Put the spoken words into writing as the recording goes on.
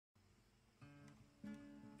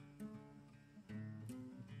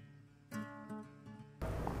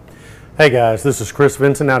Hey guys, this is Chris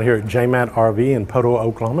Vincent out here at JMAT RV in Poto,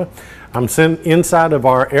 Oklahoma. I'm inside of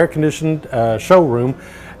our air-conditioned showroom,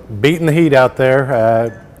 beating the heat out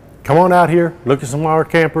there. Come on out here, look at some of our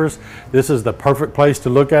campers. This is the perfect place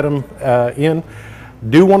to look at them in.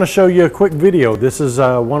 Do want to show you a quick video. This is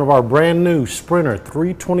one of our brand new Sprinter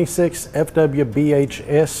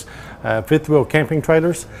 326FWBHS fifth wheel camping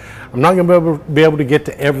trailers. I'm not going to be able to get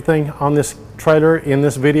to everything on this trailer in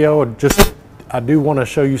this video. I do want to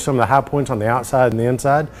show you some of the high points on the outside and the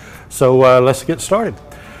inside. So let's get started.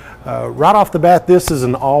 Right off the bat, this is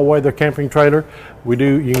an all-weather camping trailer.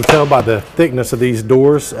 You can tell by the thickness of these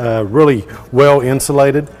doors, really well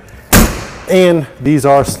insulated. And these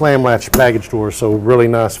are slam latch baggage doors, so really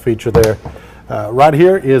nice feature there. Right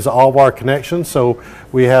here is all of our connections. So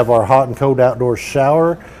we have our hot and cold outdoor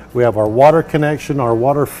shower. We have our water connection, our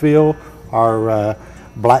water fill, our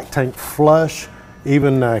black tank flush.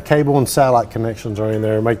 Even cable and satellite connections are in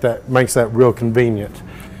there. Makes that real convenient.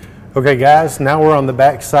 Okay guys, now we're on the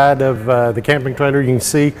back side of the camping trailer. You can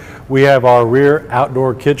see we have our rear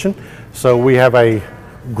outdoor kitchen. So we have a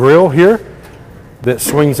grill here that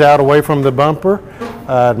swings out away from the bumper.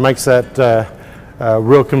 It makes that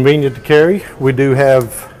real convenient to carry. We do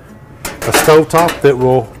have a stovetop that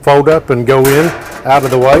will fold up and go in out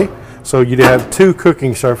of the way. So you'd have two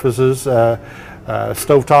cooking surfaces,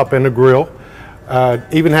 stovetop and a grill.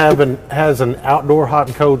 Even has an outdoor hot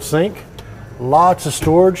and cold sink. Lots of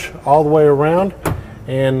storage all the way around.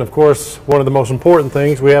 And of course, one of the most important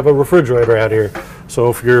things, we have a refrigerator out here. So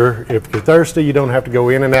if you're thirsty, you don't have to go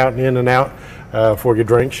in and out for your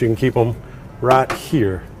drinks. You can keep them right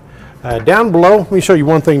here. Down below, let me show you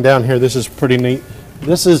one thing down here. This is pretty neat.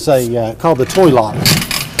 This is called the toy lock.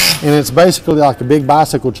 And it's basically like a big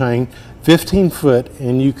bicycle chain, 15 foot,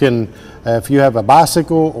 and you can, if you have a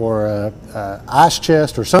bicycle or a ice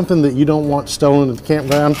chest or something that you don't want stolen at the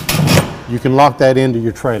campground, you can lock that into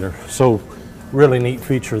your trailer. So really neat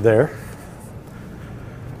feature there.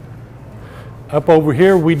 Up over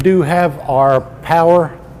here we do have our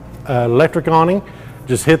power electric awning.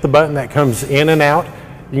 Just hit the button, that comes in and out.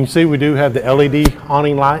 You can see we do have the LED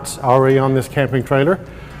awning lights already on this camping trailer.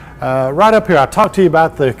 Right up here, I talked to you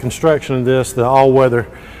about the construction of this, the all-weather.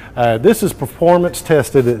 This is performance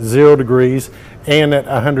tested at 0 degrees and at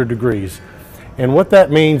 100 degrees. And what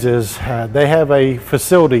that means is they have a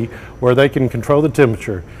facility where they can control the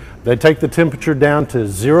temperature. They take the temperature down to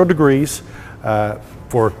 0 degrees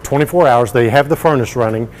for 24 hours. They have the furnace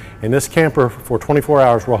running, and this camper for 24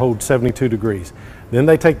 hours will hold 72 degrees. Then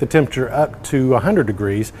they take the temperature up to 100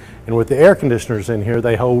 degrees, and with the air conditioners in here,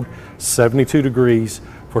 they hold 72 degrees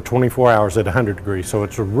for 24 hours at 100 degrees. So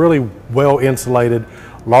it's a really well insulated,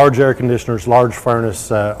 large air conditioners, large furnace,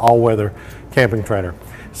 all-weather camping trailer.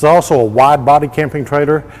 It's also a wide body camping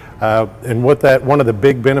trailer, and one of the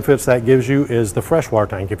big benefits that gives you is the freshwater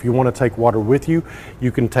tank. If you want to take water with you,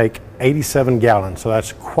 you can take 87 gallons. So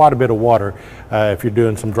that's quite a bit of water if you're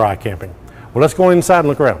doing some dry camping. Well, let's go inside and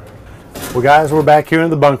look around. Well guys, we're back here in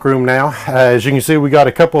the bunk room now. As you can see, we got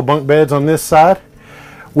a couple of bunk beds on this side.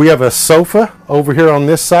 We have a sofa over here on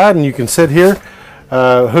this side, and you can sit here,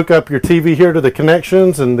 hook up your TV here to the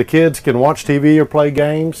connections, and the kids can watch TV or play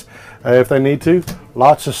games if they need to.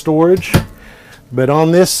 Lots of storage. But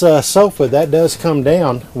on this sofa, that does come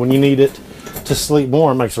down when you need it to sleep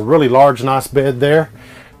more. It makes a really large, nice bed there.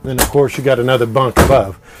 Then of course you got another bunk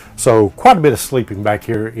above. So quite a bit of sleeping back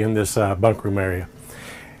here in this bunk room area.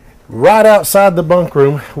 Right outside the bunk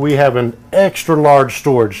room, we have an extra large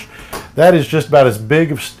storage. That is just about as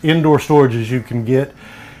big of indoor storage as you can get.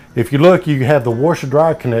 If you look, you have the washer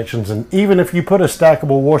dryer connections, and even if you put a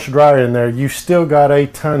stackable washer dryer in there, you still got a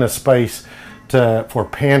ton of space for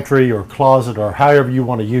pantry or closet or however you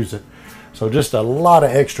want to use it. So just a lot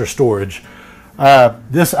of extra storage.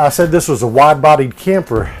 I said this was a wide-bodied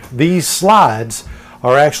camper. These slides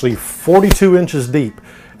are actually 42 inches deep.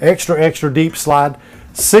 Extra deep slide.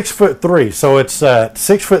 6'3", so it's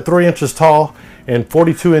 6'3" tall and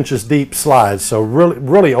 42 inches deep slides. So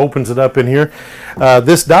really opens it up in here.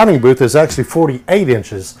 This dining booth is actually 48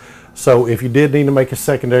 inches. So if you did need to make a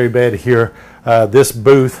secondary bed here, this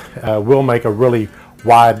booth will make a really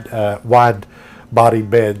wide body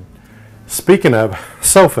bed. Speaking of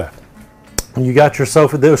sofa, when you got your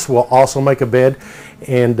sofa, this will also make a bed,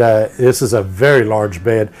 and this is a very large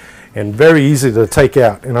bed and very easy to take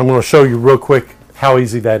out. And I'm going to show you real quick how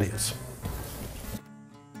easy that is.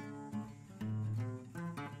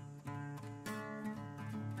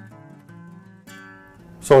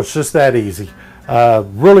 So it's just that easy.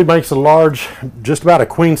 Really makes a large, just about a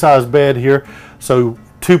queen size bed here. So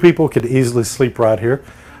 2 people could easily sleep right here.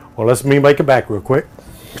 Well, let's make it back real quick.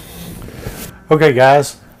 Okay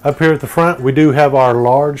guys, Up here at the front, we do have our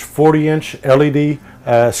large 40-inch LED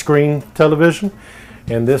screen television,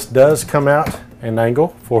 and this does come out an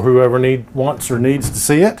angle for whoever wants or needs to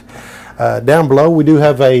see it. Down below, we do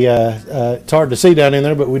have it's hard to see down in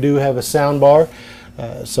there, but we do have a sound bar,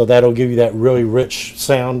 so that'll give you that really rich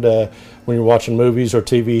sound when you're watching movies or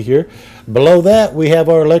TV here. Below that, we have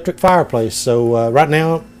our electric fireplace. So right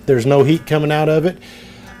now, there's no heat coming out of it,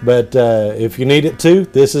 but if you need it to,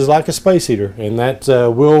 this is like a space heater, and that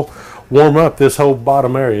will warm up this whole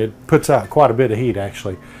bottom area. It puts out quite a bit of heat,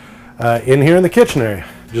 actually. In here in the kitchen area,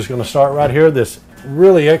 just going to start right here, this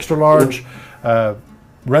really extra large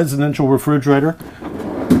residential refrigerator.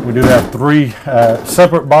 We do have 3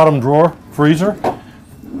 separate bottom drawer freezer,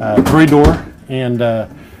 3-door, and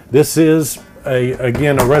this is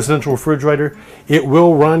again a residential refrigerator. It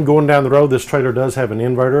will run going down the road. This trailer does have an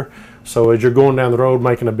inverter, so as you're going down the road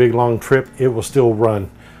making a big long trip, it will still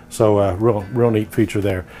run. So real neat feature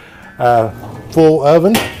there. Full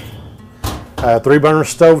oven, 3-burner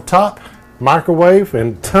stove top, microwave,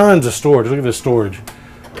 and tons of storage. Look at this storage.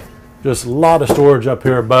 Just a lot of storage up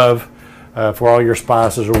here above for all your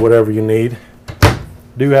spices or whatever you need.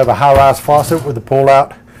 Do have a high-rise faucet with a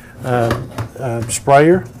pull-out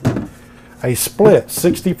sprayer. A split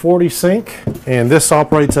 60-40 sink, and this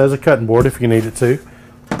operates as a cutting board if you need it to.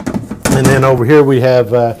 And then over here we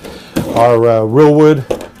have our real wood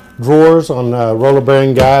drawers on roller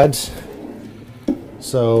bearing guides.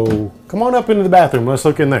 So come on up into the bathroom, let's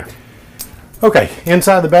look in there. Okay,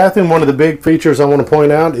 inside the bathroom, one of the big features I want to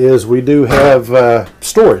point out is we do have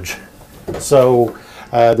storage. So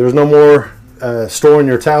there's no more storing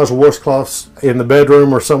your towels or washcloths in the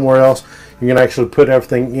bedroom or somewhere else. You can actually put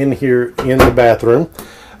everything in here in the bathroom.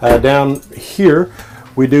 Down here,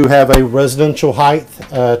 we do have a residential height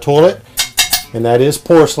toilet, and that is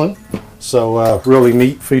porcelain. So really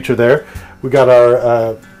neat feature there. We got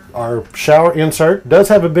our shower insert. Does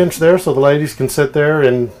have a bench there, so the ladies can sit there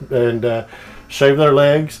and shave their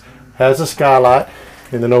legs. Has a skylight,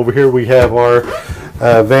 and then over here we have our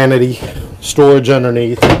vanity storage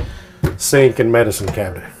underneath, sink and medicine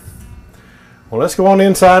cabinet. Well, let's go on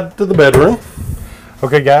inside to the bedroom.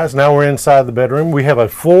 Okay guys, now we're inside the bedroom. We have a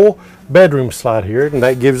full bedroom slide here, and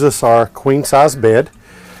that gives us our queen size bed.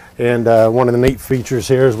 And one of the neat features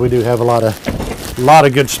here is we do have a lot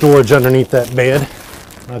of good storage underneath that bed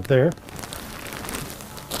right there.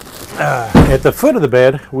 At the foot of the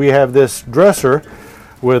bed, we have this dresser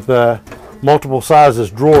with multiple sizes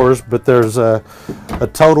drawers, but there's a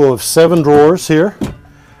total of 7 drawers here.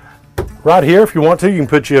 Right here, if you want to, you can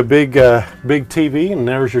put you a big TV, and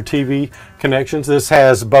there's your TV connections. This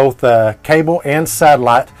has both cable and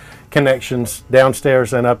satellite connections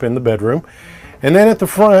downstairs and up in the bedroom. And then at the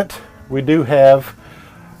front, we do have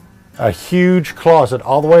a huge closet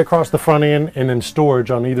all the way across the front end, and then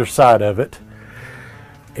storage on either side of it.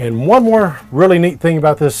 And one more really neat thing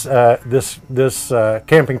about this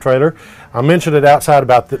camping trailer, I mentioned it outside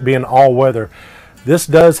about it being all weather. This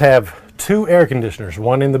does have 2 air conditioners,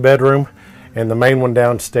 one in the bedroom and the main one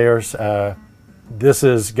downstairs. This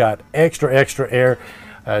has got extra air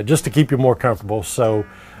just to keep you more comfortable. So,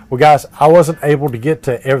 well guys, I wasn't able to get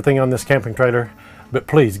to everything on this camping trailer, but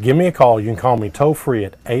please give me a call. You can call me toll free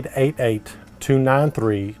at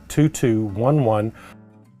 888-293-2211,